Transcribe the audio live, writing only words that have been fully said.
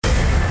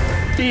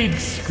Big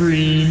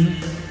screen,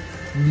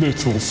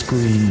 little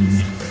screen.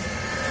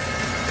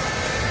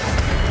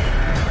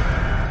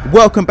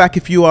 Welcome back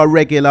if you are a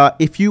regular.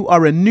 If you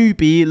are a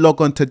newbie, log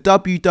on to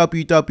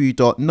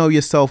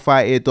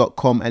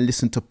www.knowyourselfouthear.com and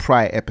listen to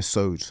prior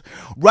episodes.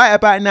 Right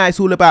about now, it's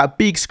all about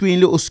big screen,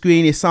 little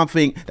screen. It's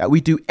something that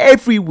we do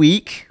every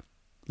week.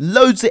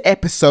 Loads of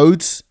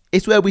episodes.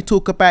 It's where we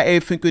talk about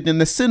everything good in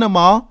the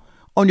cinema,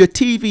 on your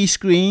TV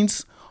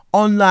screens,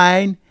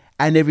 online,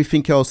 and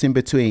everything else in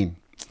between.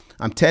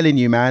 I'm telling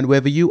you, man,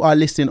 whether you are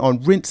listening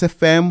on Rinse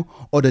FM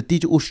or the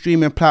digital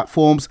streaming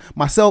platforms,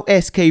 myself,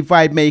 SK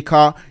Vibe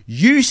Maker,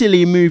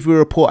 usually movie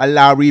reporter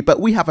Lowry, but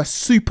we have a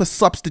super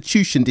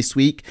substitution this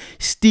week,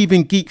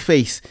 Stephen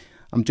Geekface.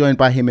 I'm joined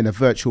by him in a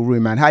virtual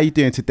room, man. How you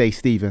doing today,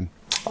 Stephen?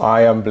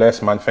 I am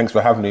blessed, man. Thanks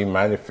for having me,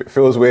 man. It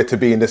feels weird to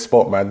be in this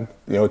spot, man.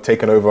 You know,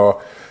 taking over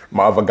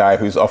my other guy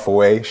who's off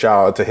away.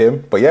 Shout out to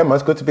him. But yeah, man,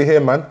 it's good to be here,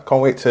 man.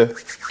 Can't wait to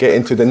get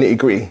into the nitty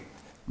gritty.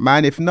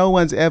 Man, if no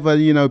one's ever,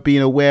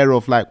 been aware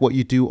of like what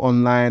you do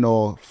online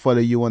or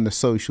follow you on the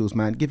socials,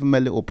 man, give them a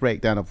little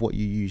breakdown of what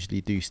you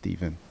usually do,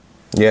 Stephen.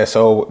 Yeah,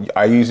 so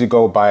I usually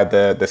go by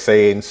the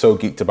saying, so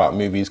geeked about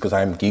movies, because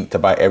I'm geeked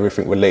about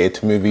everything related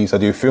to movies. I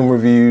do film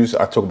reviews.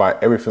 I talk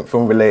about everything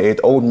film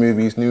related, old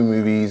movies, new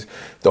movies,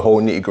 the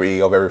whole nitty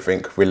gritty of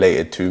everything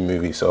related to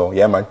movies. So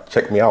yeah, man,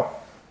 check me out.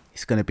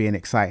 It's going to be an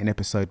exciting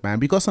episode, man.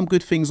 We got some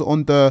good things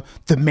on the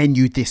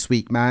menu this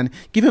week, man.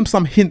 Give him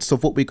some hints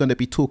of what we're going to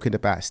be talking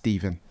about,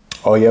 Stephen.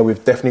 Oh yeah,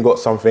 we've definitely got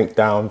something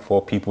down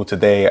for people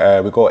today.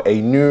 We've got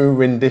a new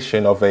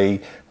rendition of a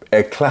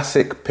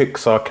classic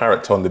Pixar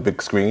character on the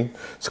big screen.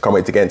 So can't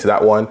wait to get into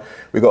that one.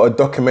 We got a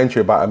documentary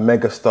about a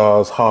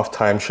megastar's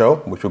halftime show,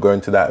 which we'll go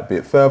into that a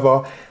bit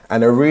further.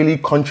 And a really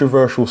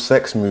controversial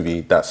sex movie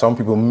that some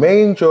people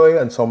may enjoy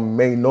and some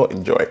may not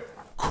enjoy.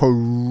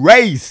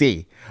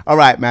 Crazy. All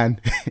right,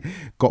 man.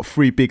 Got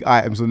 3 big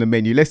items on the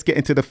menu. Let's get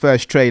into the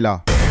first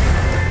trailer.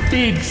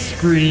 Big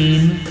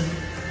screen,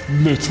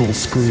 little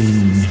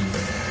screen.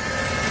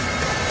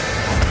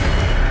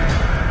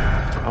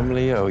 I'm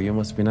Leo, you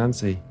must be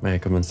Nancy. May I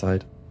come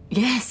inside?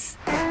 Yes.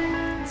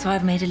 So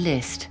I've made a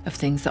list of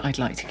things that I'd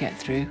like to get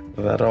through.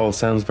 That all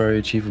sounds very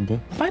achievable.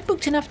 Have I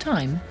booked enough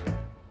time?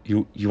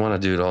 You want to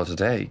do it all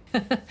today?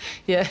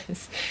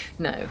 Yes.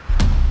 No.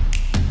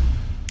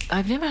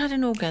 I've never had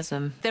an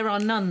orgasm. There are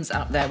nuns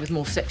out there with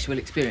more sexual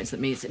experience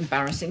than me. It's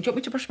embarrassing. Do you want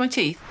me to brush my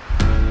teeth?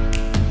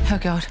 Oh,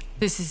 God.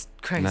 This is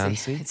crazy.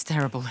 Nancy? It's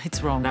terrible.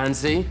 It's wrong.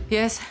 Nancy?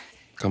 Yes?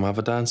 Come have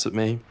a dance with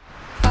me.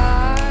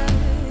 I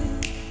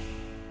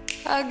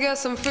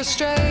guess I'm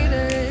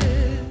frustrated.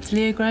 Is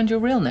Leo Grande your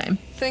real name?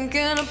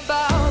 Thinking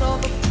about all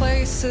the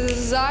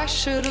places I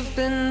should have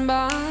been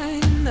by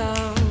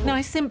now. No,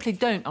 I simply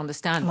don't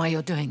understand why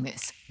you're doing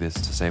this. This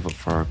to save up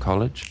for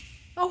college?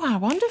 Oh, how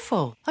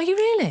wonderful. Are you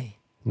really?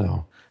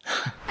 No.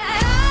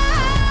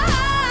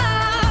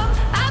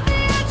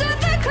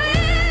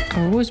 I've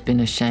always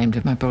been ashamed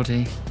of my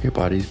body. Your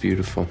body's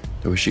beautiful.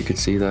 I wish you could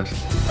see that.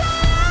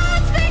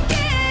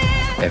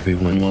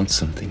 Everyone wants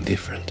something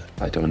different.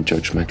 I don't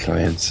judge my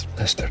clients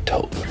unless they're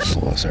total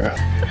souls are out.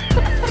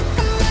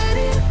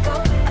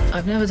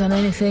 I've never done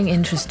anything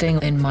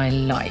interesting in my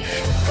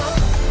life.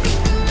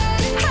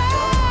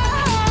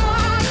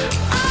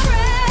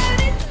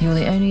 You're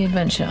the only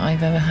adventure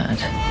I've ever had.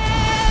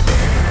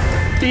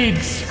 Big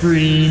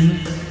screen,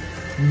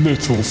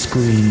 little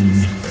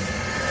screen.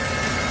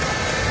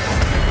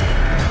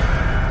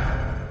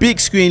 Big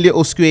screen,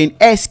 little screen,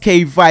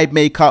 SK Vibe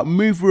Maker,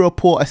 movie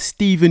reporter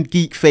Stephen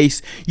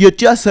Geekface. You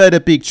just heard a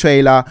big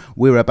trailer.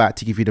 We're about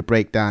to give you the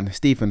breakdown.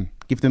 Stephen,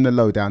 give them the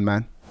lowdown,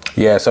 man.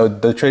 Yeah, so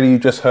the trailer you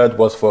just heard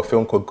was for a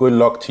film called Good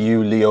Luck to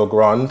You, Leo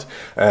Grande,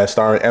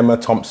 starring Emma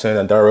Thompson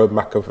and Darryl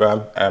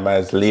McAvam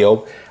as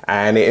Leo.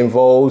 And it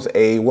involves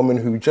a woman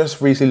who just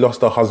recently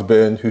lost her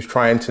husband, who's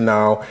trying to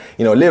now,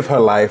 live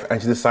her life,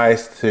 and she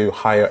decides to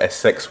hire a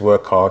sex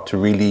worker to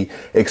really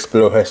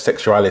explore her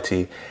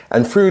sexuality.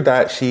 And through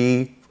that,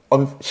 she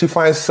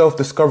finds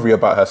self-discovery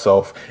about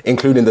herself,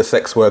 including the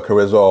sex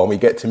worker as well. And we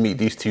get to meet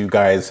these two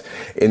guys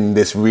in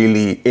this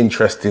really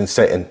interesting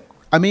setting.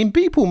 I mean,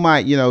 people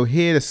might,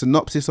 hear the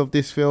synopsis of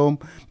this film.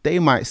 They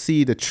might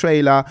see the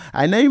trailer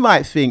and they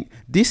might think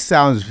this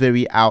sounds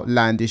very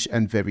outlandish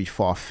and very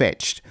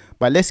far-fetched.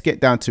 But let's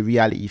get down to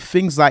reality.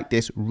 Things like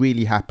this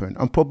really happen,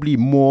 and probably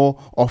more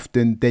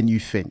often than you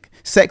think.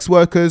 Sex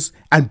workers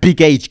and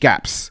big age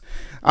gaps.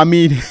 I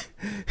mean,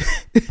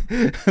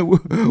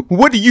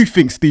 what do you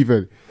think,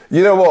 Stephen?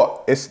 You know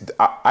what?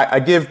 I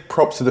give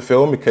props to the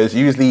film, because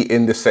usually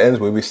in the settings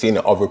where we've seen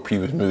in other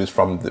previous movies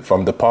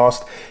from the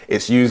past,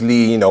 it's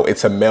usually,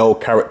 it's a male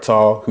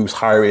character who's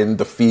hiring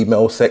the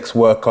female sex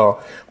worker,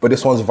 but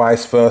this one's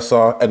vice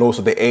versa. And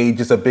also the age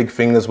is a big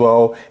thing as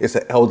well. It's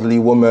an elderly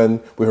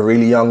woman with a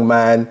really young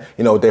man.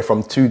 They're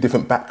from 2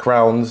 different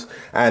backgrounds,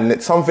 and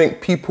it's something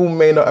people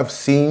may not have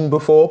seen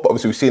before, but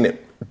obviously we've seen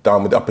it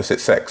done with the opposite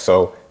sex.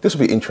 So this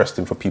will be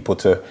interesting for people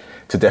to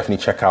definitely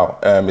check out.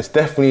 It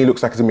definitely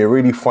looks like it's gonna be a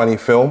really funny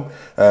film.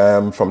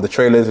 From the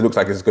trailers, it looks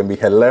like it's gonna be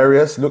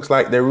hilarious. It looks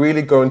like they're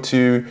really going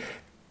to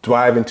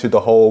dive into the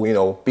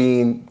whole,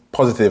 being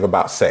positive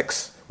about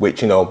sex,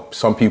 which,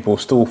 some people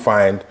still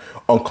find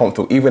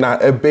uncomfortable, even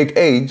at a big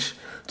age,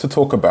 to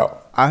talk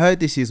about. I heard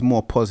this is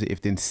more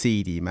positive than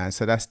seedy, man.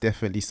 So that's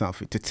definitely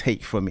something to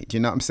take from it. Do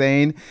you know what I'm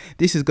saying?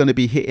 This is going to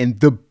be hitting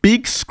the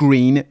big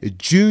screen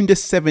June the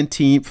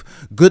 17th.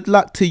 Good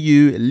luck to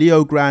you,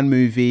 Leo Grande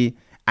movie,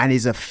 and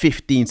is a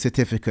 15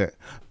 certificate.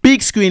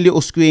 Big screen, little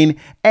screen,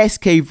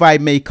 SK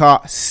Vibe Maker,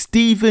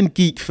 Stephen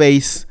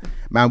Geekface.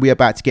 Man, we're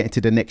about to get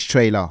into the next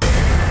trailer.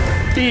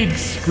 Big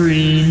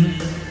screen,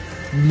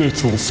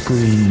 little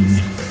screen.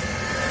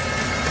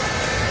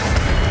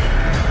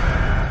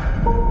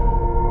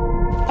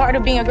 Part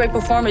of being a great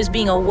performer is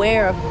being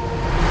aware of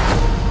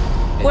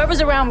whoever's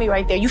around me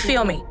right there. You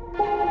feel me?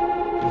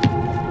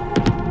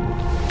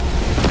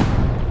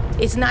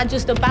 It's not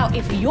just about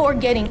if you're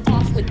getting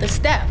off with the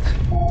step.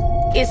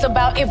 It's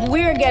about if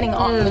we're getting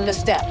off with the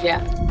step.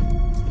 Yeah.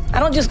 I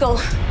don't just go,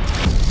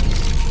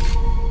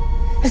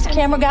 "Has the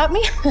camera got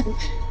me?"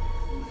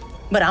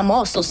 But I'm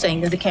also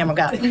saying that the camera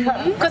got me.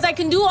 Because I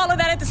can do all of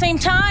that at the same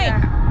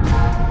time.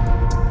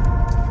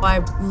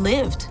 I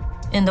lived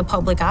in the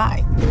public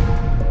eye.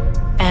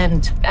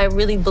 And I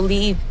really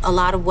believe a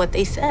lot of what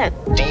they said.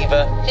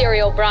 Diva.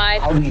 Serial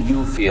bride. How do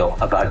you feel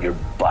about your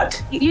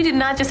butt? You did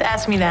not just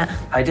ask me that.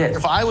 I did.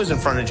 If I was in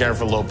front of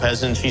Jennifer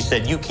Lopez and she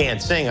said, "You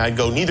can't sing," I'd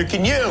go, "Neither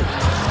can you."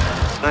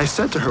 I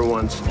said to her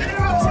once,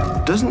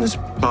 "Doesn't this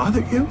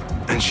bother you?"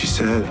 And she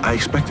said, "I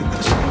expected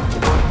this."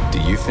 Do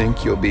you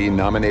think you'll be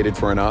nominated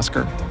for an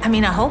Oscar? I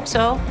mean, I hope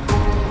so.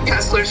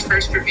 Kessler's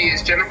first review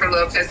is Jennifer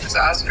Lopez is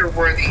Oscar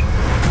worthy.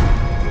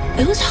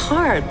 It was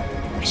hard.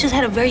 I just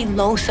had a very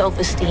low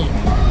self-esteem.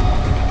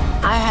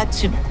 I had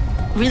to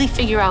really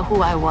figure out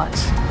who I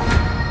was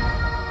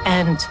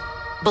and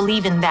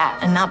believe in that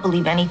and not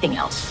believe anything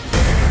else.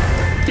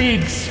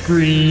 Big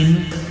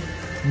screen,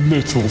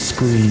 little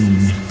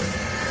screen.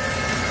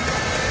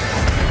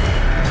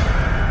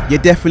 You're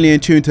definitely in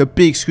tune to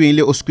Big Screen,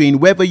 Little Screen.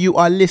 Whether you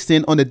are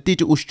listening on the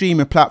digital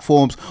streaming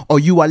platforms or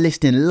you are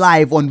listening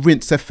live on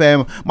Rinse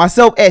FM,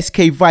 myself,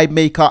 SK Vibe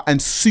Maker,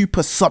 and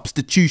super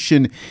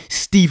substitution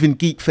Stephen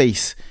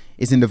Geekface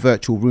is in the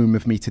virtual room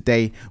with me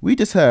today. We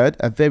just heard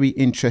a very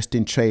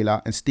interesting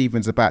trailer and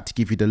Stephen's about to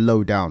give you the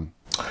lowdown.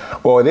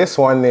 Well, this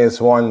one is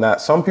one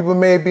that some people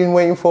may have been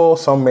waiting for,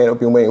 some may not have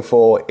been waiting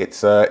for.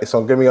 It's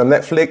going to be on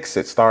Netflix.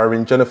 It's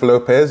starring Jennifer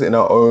Lopez in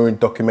her own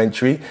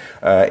documentary.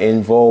 It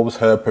involves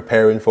her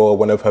preparing for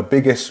one of her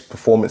biggest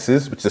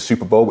performances, which is the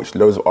Super Bowl, which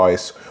loads of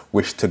artists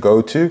wish to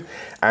go to.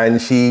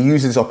 And she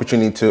uses this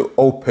opportunity to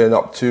open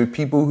up to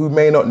people who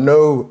may not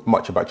know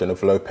much about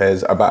Jennifer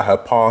Lopez, about her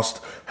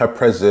past, her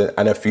present,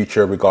 and her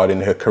future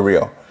regarding her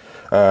career.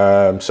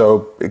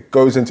 So it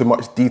goes into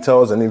much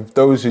details, and if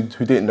those who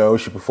didn't know,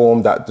 she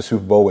performed at the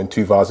Super Bowl in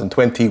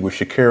 2020 with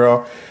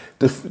Shakira.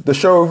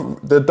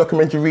 The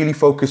documentary really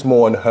focused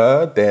more on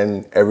her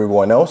than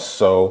everyone else.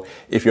 So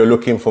if you're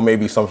looking for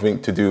maybe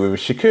something to do with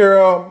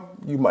Shakira,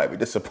 you might be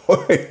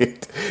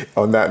disappointed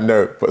on that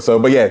note.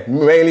 But yeah,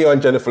 mainly on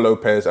Jennifer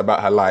Lopez,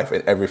 about her life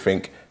and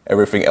everything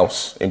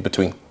else in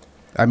between.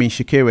 I mean,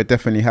 Shakira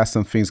definitely has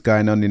some things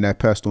going on in her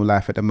personal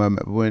life at the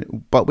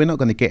moment, but we're not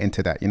going to get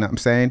into that, you know what I'm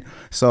saying?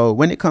 So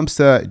when it comes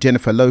to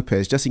Jennifer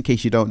Lopez, just in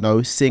case you don't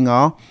know,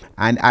 singer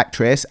and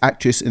actress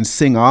and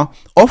singer,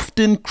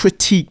 often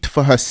critiqued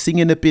for her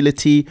singing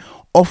ability,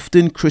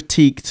 often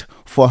critiqued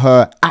for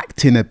her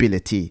acting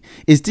ability.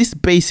 Is this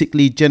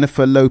basically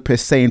Jennifer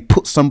Lopez saying,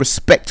 put some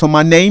respect on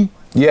my name?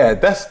 Yeah,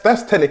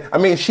 that's telling. I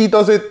mean, she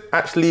doesn't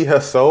actually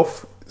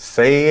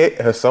say it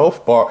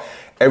herself, but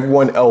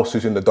everyone else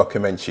who's in the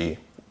documentary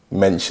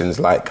mentions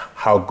like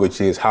how good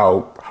she is,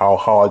 how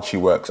hard she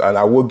works, and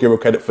I will give her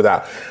credit for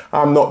that.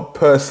 I'm not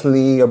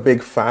personally a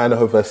big fan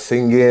of her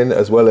singing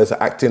as well as her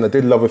acting. I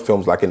did love her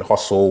films like in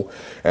Hustle,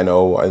 and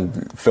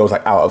films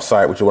like Out of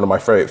Sight, which is one of my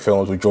favorite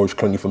films with George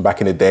Clooney from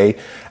back in the day.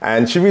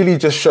 And she really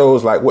just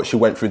shows like what she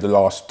went through the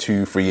last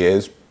 2-3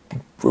 years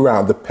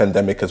around the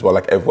pandemic as well,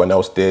 like everyone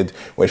else did,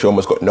 when she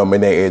almost got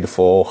nominated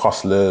for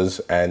Hustlers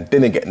and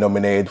didn't get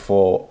nominated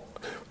for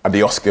at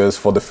the Oscars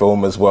for the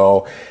film as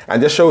well,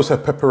 and just shows her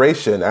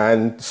preparation.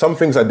 And some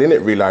things I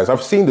didn't realize,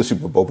 I've seen the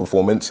Super Bowl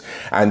performance,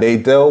 and they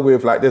deal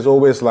with like, there's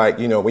always like,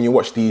 when you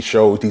watch these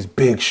shows, these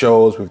big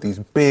shows with these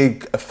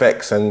big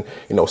effects and,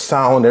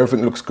 sound,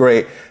 everything looks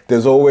great.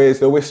 They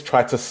always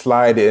try to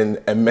slide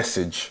in a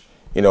message,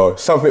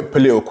 something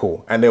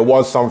political. And there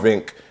was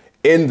something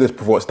in this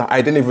performance that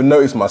I didn't even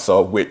notice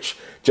myself, which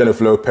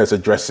Jennifer Lopez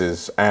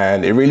addresses,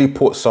 and it really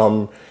put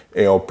some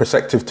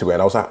perspective to it.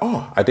 And I was like,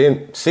 oh, I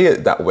didn't see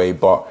it that way.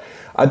 But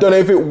I don't know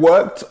if it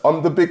worked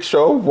on the big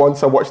show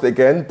once I watched it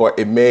again, but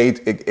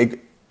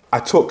I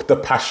took the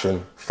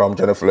passion from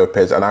Jennifer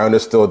Lopez, and I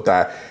understood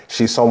that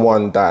she's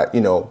someone that,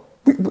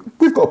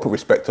 we've got to put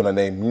respect on her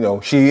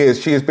name. She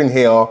has been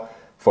here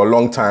for a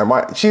long time.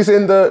 She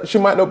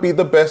might not be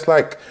the best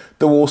like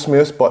the Will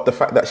Smiths, but the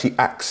fact that she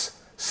acts,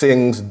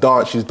 sings,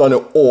 dance, she's done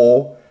it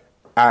all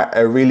at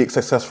a really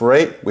successful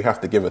rate, we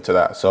have to give it to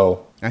that.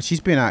 So, and she's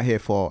been out here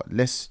for,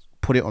 let's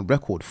put it on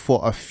record,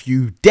 for a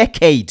few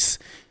decades.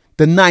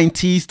 the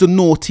 90s, the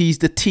noughties,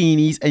 the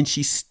teenies, and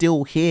she's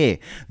still here.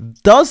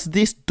 Does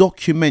this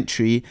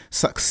documentary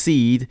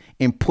succeed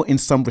in putting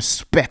some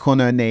respect on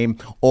her name,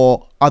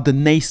 or are the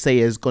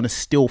naysayers going to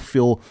still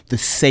feel the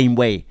same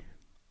way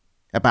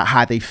about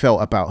how they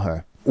felt about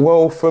her?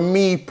 Well, for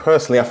me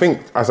personally, I think,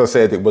 as I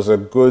said, it was a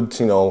good,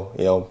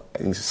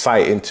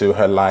 insight into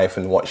her life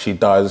and what she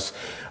does.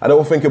 I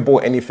don't think it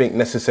brought anything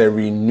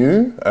necessarily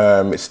new.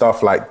 It's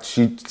stuff like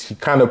she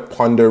kind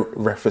of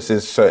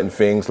references certain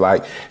things,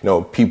 like,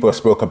 people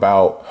spoke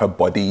about her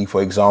body,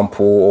 for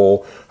example,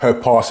 or her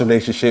past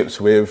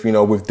relationships with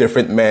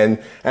different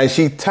men, and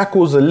she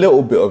tackles a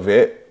little bit of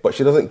it, but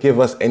she doesn't give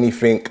us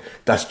anything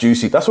that's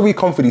juicy. That's why we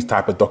come for these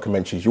type of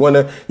documentaries. You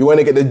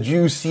wanna get the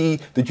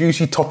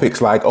juicy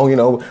topics, like, I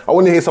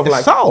want to hear something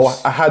like,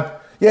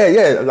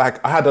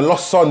 I had a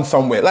lost son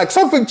somewhere, like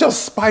something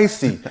just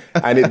spicy,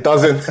 and it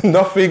doesn't.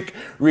 Nothing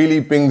really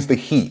brings the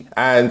heat.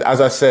 And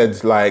as I said,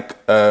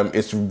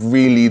 it's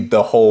really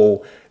the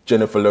whole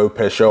Jennifer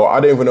Lopez show. I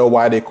don't even know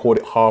why they called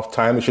it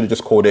Halftime. They should have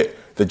just called it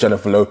the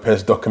Jennifer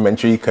Lopez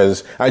documentary,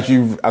 because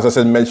as I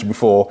said, mentioned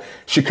before,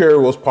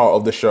 Shakira was part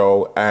of the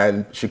show,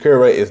 and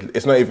Shakira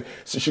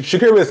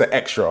is an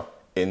extra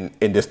in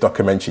this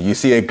documentary. You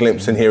see a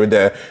glimpse in here and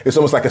there. It's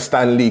almost like a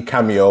Stan Lee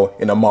cameo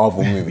in a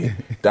Marvel movie.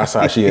 That's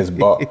how she is.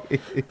 But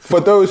for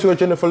those who are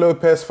Jennifer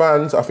Lopez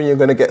fans, I think you're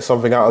going to get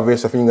something out of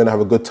this. I think you're going to have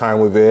a good time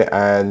with it.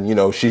 And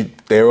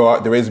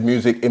there is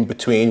music in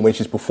between when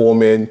she's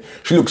performing.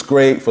 She looks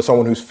great for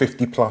someone who's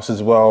 50 plus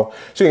as well.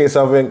 So you get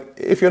something.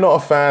 If you're not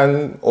a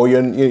fan, or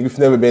you've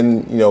never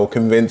been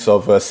convinced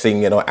of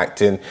singing or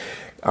acting,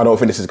 I don't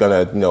think this is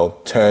going to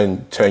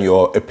turn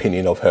your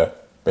opinion of her,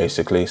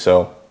 basically.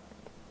 So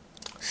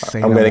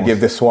I'm going to give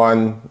this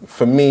one,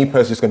 for me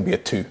personally, it's going to be a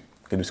 2.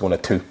 Give this one a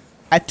 2.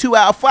 A 2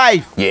 out of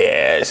 5?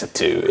 Yeah, it's a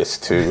 2. It's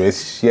 2.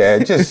 If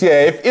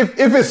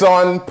it's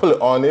on, pull it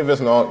on. If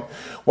it's not,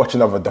 watch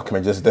another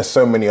documentary. There's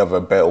so many other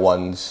better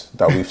ones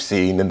that we've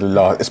seen in the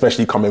last,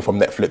 especially coming from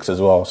Netflix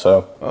as well.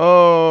 So.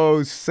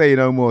 Oh, say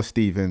no more,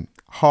 Stephen.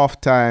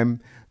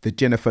 Halftime. The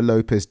Jennifer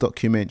Lopez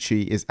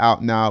documentary is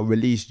out now,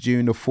 released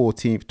June the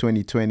 14th,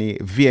 2020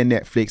 via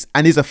Netflix,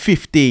 and is a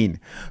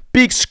 15.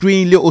 Big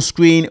screen, little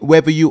screen,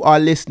 whether you are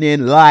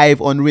listening live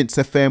on Rinse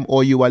FM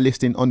or you are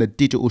listening on the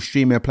digital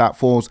streaming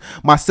platforms.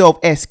 Myself,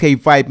 SK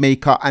Vibe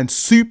Maker, and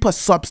super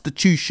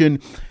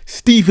substitution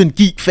Stephen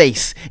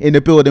Geekface in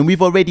the building.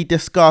 We've already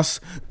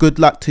discussed Good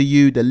Luck to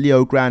You, the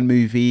Leo Grande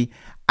movie.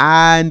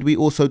 And we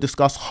also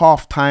discussed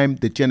Halftime,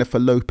 the Jennifer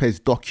Lopez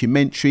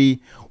documentary.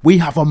 We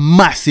have a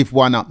massive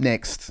one up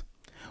next.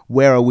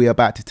 Where are we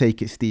about to take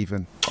it,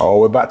 Stephen? Oh,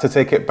 we're about to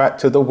take it back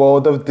to the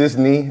world of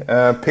Disney.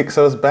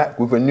 Pixar's back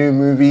with a new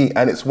movie,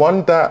 and it's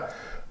one that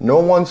no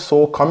one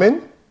saw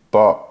coming,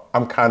 but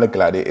I'm kind of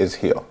glad it is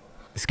here.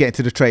 Let's get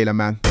to the trailer,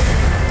 man.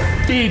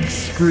 Big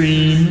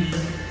screen,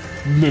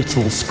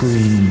 little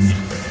screen.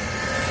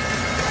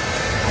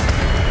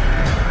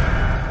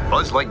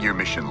 Buzz Lightyear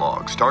mission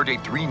log,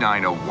 stardate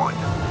 3901.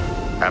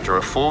 After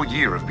a full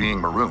year of being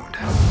marooned,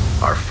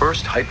 our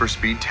first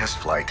hyperspeed test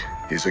flight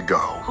is a go.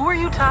 Who are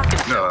you talking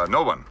to?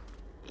 No one.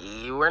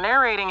 You were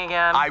narrating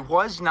again. I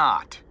was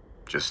not.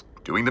 Just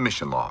doing the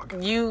mission log.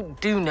 You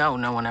do know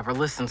no one ever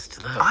listens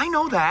to those. I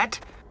know that.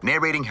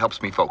 Narrating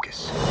helps me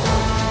focus.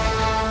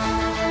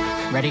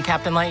 Ready,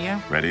 Captain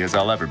Lightyear? Ready as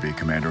I'll ever be,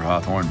 Commander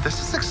Hawthorne. This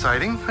is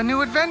exciting. A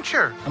new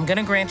adventure. I'm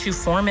gonna grant you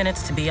 4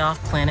 minutes to be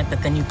off planet,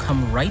 but then you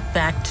come right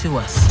back to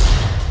us.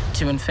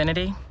 To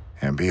infinity.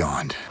 And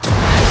beyond.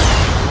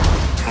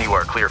 You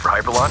are clear for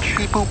hyperlaunch.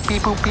 Beep boop,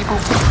 beep boop, beep boop.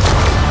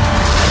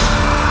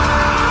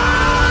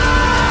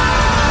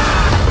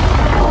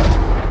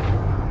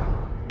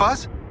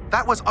 Buzz,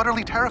 that was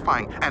utterly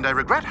terrifying, and I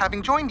regret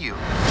having joined you.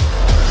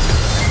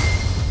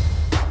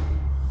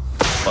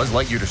 Buzz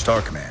Lightyear to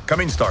Star Command. Come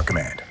in, Star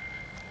Command.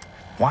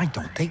 Why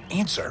don't they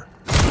answer?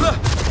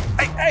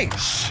 Hey!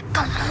 Shh!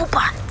 The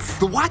robots.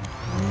 The what?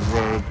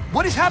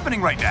 What is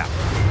happening right now?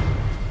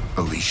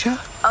 Alicia?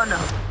 Oh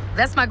no,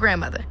 that's my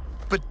grandmother.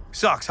 But,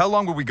 Socks, how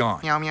long were we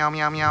gone? Meow, meow,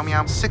 meow, meow,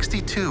 meow.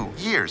 62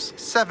 years,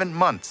 7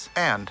 months,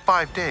 and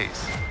 5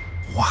 days.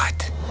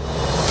 What?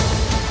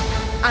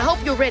 I hope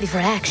you're ready for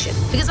action,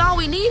 because all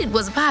we needed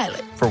was a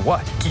pilot. For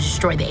what? To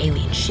destroy the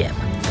alien ship.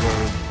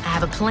 I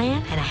have a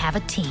plan and I have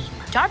a team.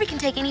 Jarvis can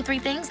take any 3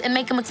 things and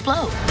make them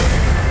explode.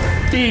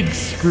 Big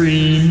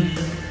screen,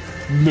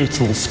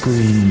 little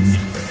screen.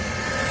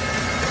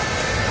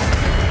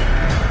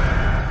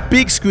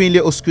 Big screen,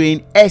 little screen,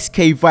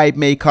 SK Vibe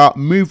Maker,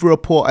 movie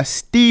reporter,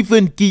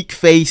 Stephen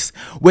Geekface.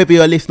 Whether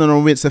you're listening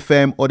on Rinse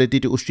FM or the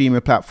digital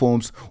streaming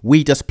platforms,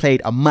 we just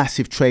played a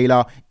massive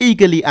trailer,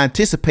 eagerly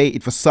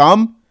anticipated for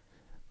some.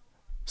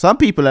 Some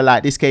people are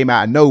like, this came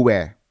out of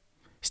nowhere.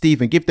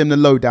 Stephen, give them the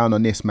lowdown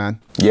on this, man.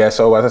 Yeah,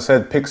 so as I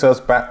said, Pixar's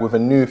back with a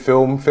new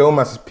film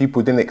as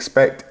people didn't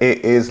expect.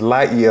 It is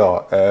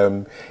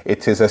Lightyear.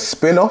 It is a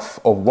spin-off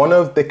of one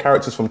of the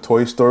characters from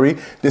Toy Story.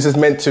 This is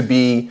meant to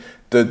be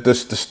the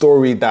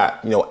story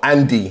that,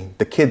 Andy,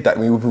 the kid that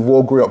we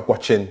all grew up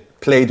watching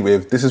played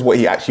with. This is what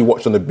he actually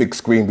watched on the big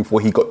screen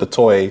before he got the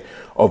toy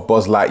of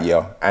Buzz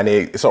Lightyear, and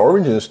it's an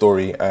origin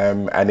story,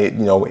 and it,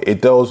 you know,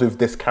 it deals with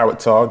this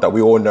character that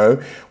we all know,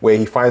 where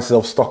he finds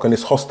himself stuck on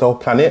this hostile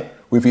planet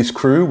with his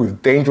crew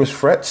with dangerous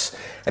threats,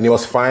 and he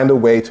must find a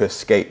way to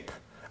escape.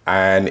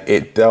 And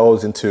it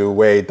delves into a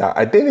way that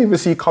I didn't even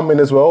see coming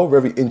as well.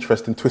 Very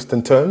interesting twists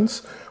and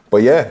turns.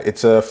 But yeah,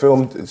 it's a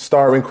film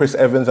starring Chris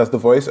Evans as the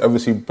voice.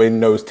 Obviously, everybody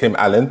knows Tim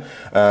Allen,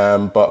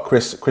 but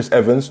Chris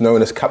Evans,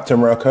 known as Captain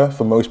America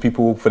for most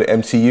people for the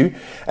MCU,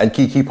 and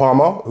Keke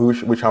Palmer,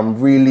 which I'm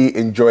really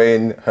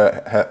enjoying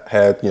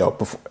her you know,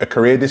 a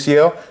career this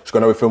year. She's got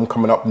another film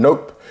coming up,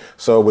 Nope.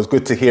 So it was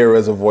good to hear her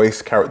as a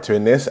voice character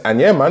in this.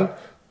 And yeah, man,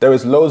 there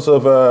is loads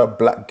of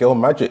black girl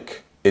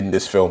magic in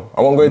this film.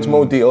 I won't go into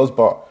more details,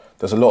 but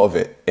there's a lot of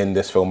it in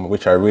this film,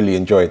 which I really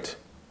enjoyed.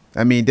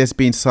 I mean, there's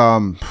been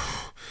some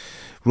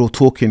real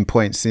talking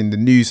points in the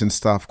news and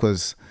stuff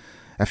because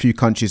a few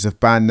countries have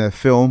banned the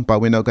film,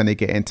 but we're not going to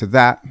get into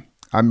that.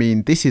 I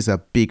mean, this is a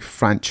big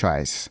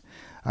franchise.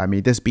 I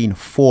mean, there's been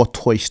 4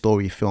 Toy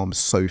Story films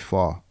so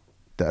far.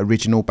 The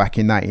original back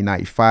in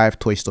 1995,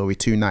 Toy Story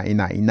 2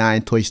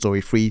 1999, Toy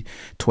Story 3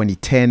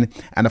 2010,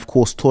 and of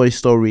course Toy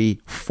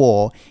Story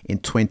 4 in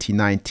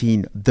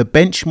 2019. The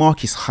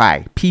benchmark is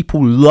high.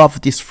 People love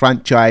this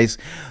franchise.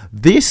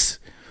 This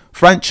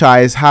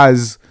franchise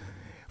has,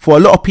 for a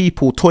lot of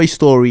people, Toy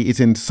Story is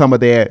in some of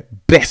their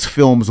best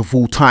films of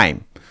all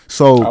time.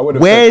 So I would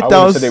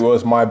have said it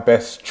was my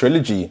best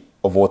trilogy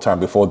of all time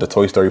before the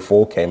Toy Story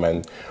 4 came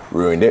and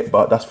ruined it,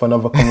 but that's for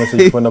another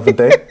conversation for another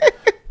day.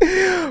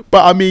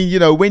 But I mean, you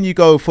know, when you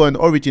go for an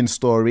origin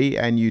story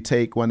and you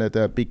take one of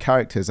the big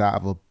characters out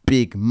of a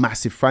big,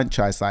 massive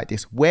franchise like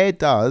this, where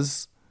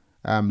does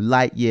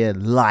Lightyear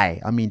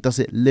lie? I mean, does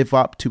it live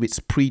up to its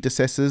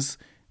predecessors?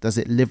 Does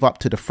it live up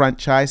to the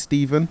franchise,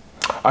 Stephen?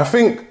 I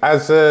think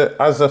as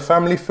a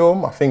family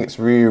film, I think it's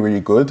really, really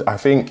good. I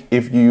think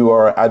if you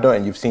are an adult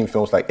and you've seen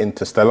films like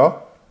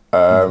Interstellar,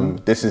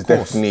 this is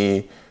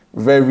definitely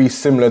very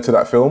similar to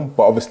that film,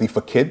 but obviously for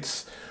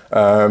kids.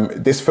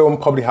 This film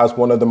probably has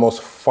one of the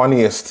most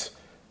funniest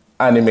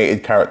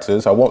animated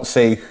characters. I won't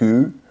say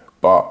who,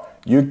 but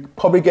you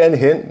probably get a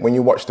hint when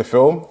you watch the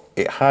film.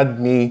 It had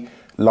me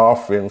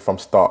laughing from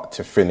start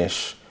to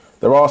finish.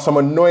 There are some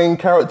annoying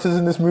characters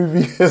in this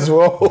movie as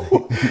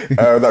well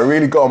that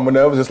really got on my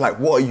nerves. It's like,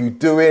 what are you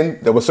doing?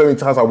 There were so many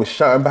times I was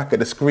shouting back at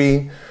the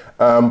screen.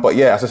 But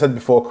yeah, as I said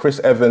before, Chris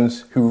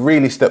Evans, who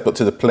really stepped up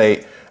to the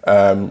plate,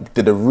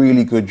 did a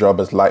really good job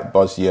as Light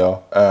Buzz here.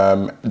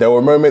 There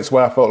were moments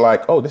where I felt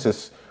like, oh,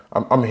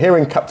 I'm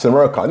hearing Captain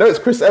America. I know it's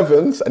Chris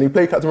Evans and he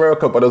played Captain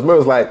America, but there was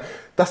moments like,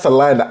 that's a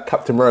line that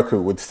Captain America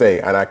would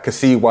say, and I could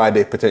see why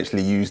they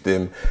potentially used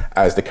him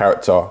as the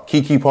character.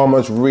 Keke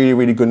Palmer's really,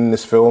 really good in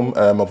this film.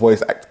 Her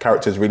voice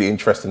character is really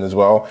interesting as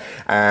well,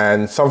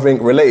 and something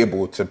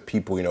relatable to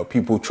people, you know,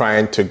 people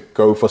trying to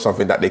go for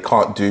something that they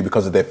can't do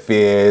because of their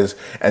fears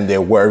and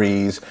their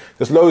worries.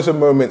 There's loads of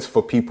moments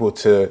for people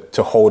to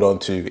hold on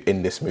to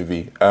in this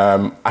movie.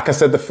 Like I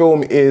said, the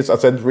film is, I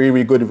said, really,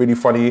 really good, really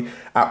funny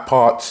at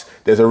parts.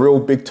 There's a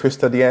real big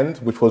twist at the end,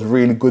 which was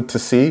really good to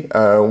see,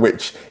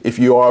 which if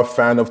you are a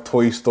fan of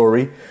Toy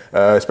Story,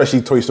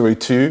 especially Toy Story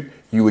 2,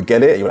 you would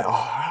get it. You're like,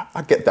 oh,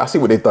 I get that. I see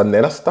what they've done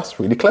there. That's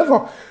really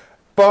clever.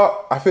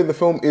 But I think the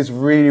film is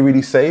really,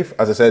 really safe.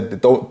 As I said, they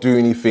don't do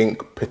anything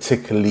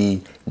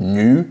particularly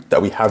new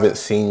that we haven't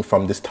seen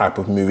from this type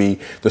of movie.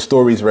 The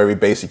story is very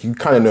basic. You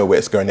kind of know where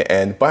it's going to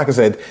end. But like I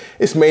said,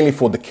 it's mainly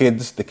for the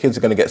kids. The kids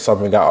are going to get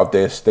something out of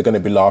this. They're going to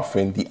be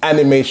laughing. The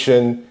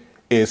animation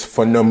is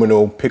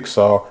phenomenal.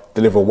 Pixar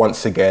deliver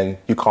once again.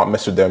 You can't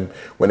mess with them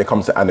when it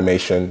comes to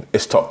animation.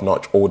 It's top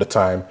notch all the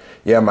time.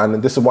 Yeah, man,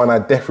 and this is one I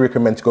definitely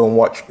recommend to go and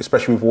watch,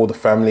 especially with all the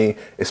family,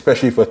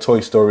 especially for a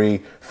Toy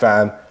Story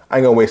fan. I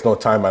ain't gonna waste no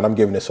time, man. I'm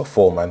giving this a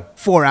 4, man.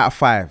 4 out of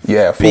 5.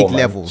 Yeah, 4, big man.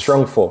 levels.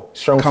 Strong 4.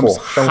 Comes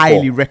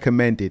highly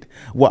recommended.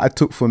 What I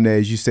took from there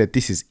is you said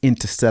this is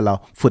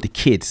Interstellar for the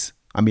kids.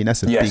 I mean,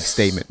 that's a big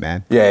statement,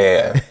 man.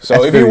 Yeah.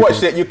 So if you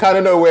watched it, you kind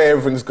of know where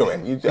everything's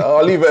going.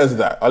 I'll leave it as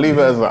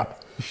that.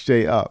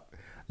 Straight up.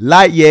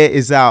 Lightyear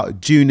is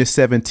out June the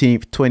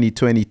 17th,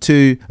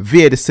 2022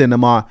 via the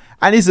cinema,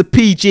 and it's a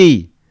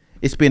PG.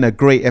 It's been a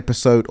great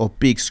episode of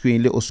Big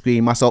Screen, Little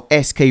Screen. Myself,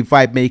 SK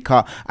Vibe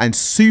Maker, and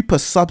super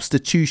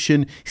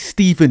substitution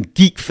Stephen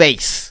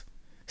Geekface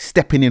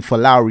stepping in for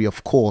Lowry,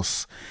 of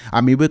course.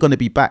 I mean, we're going to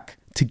be back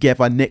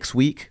together next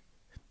week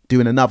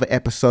doing another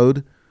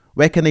episode.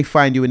 Where can they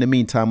find you in the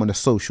meantime on the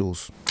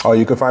socials? Oh,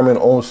 you can find me on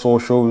all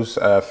socials,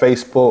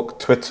 Facebook,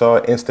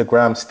 Twitter,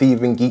 Instagram,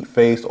 Stephen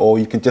Geekface, or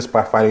you can just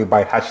find me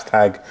by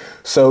hashtag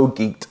So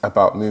Geeked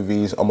About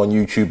Movies. I'm on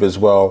YouTube as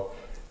well.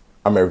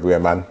 I'm everywhere,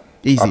 man.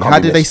 Easy. How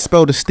do they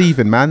spell the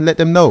Stephen, man? Let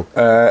them know.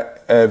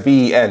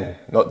 V-E-N,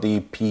 not the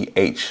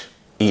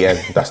P-H-E-N.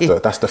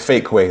 That's the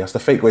fake way. That's the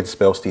fake way to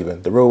spell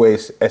Stephen. The real way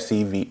is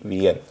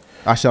S-E-V-E-N.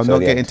 I shall not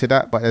get into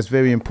that, but it's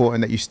very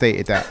important that you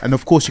stated that. And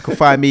of course, you can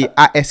find me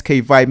at SK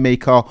Vibe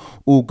Maker,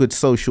 all good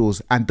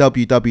socials, and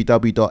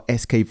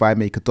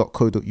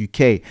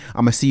www.skvibemaker.co.uk. I'm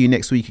going to see you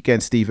next week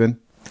again,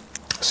 Stephen.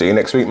 See you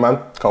next week, man.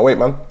 Can't wait,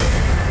 man.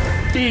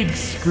 Big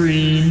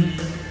screen,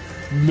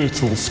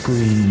 little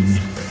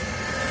screen.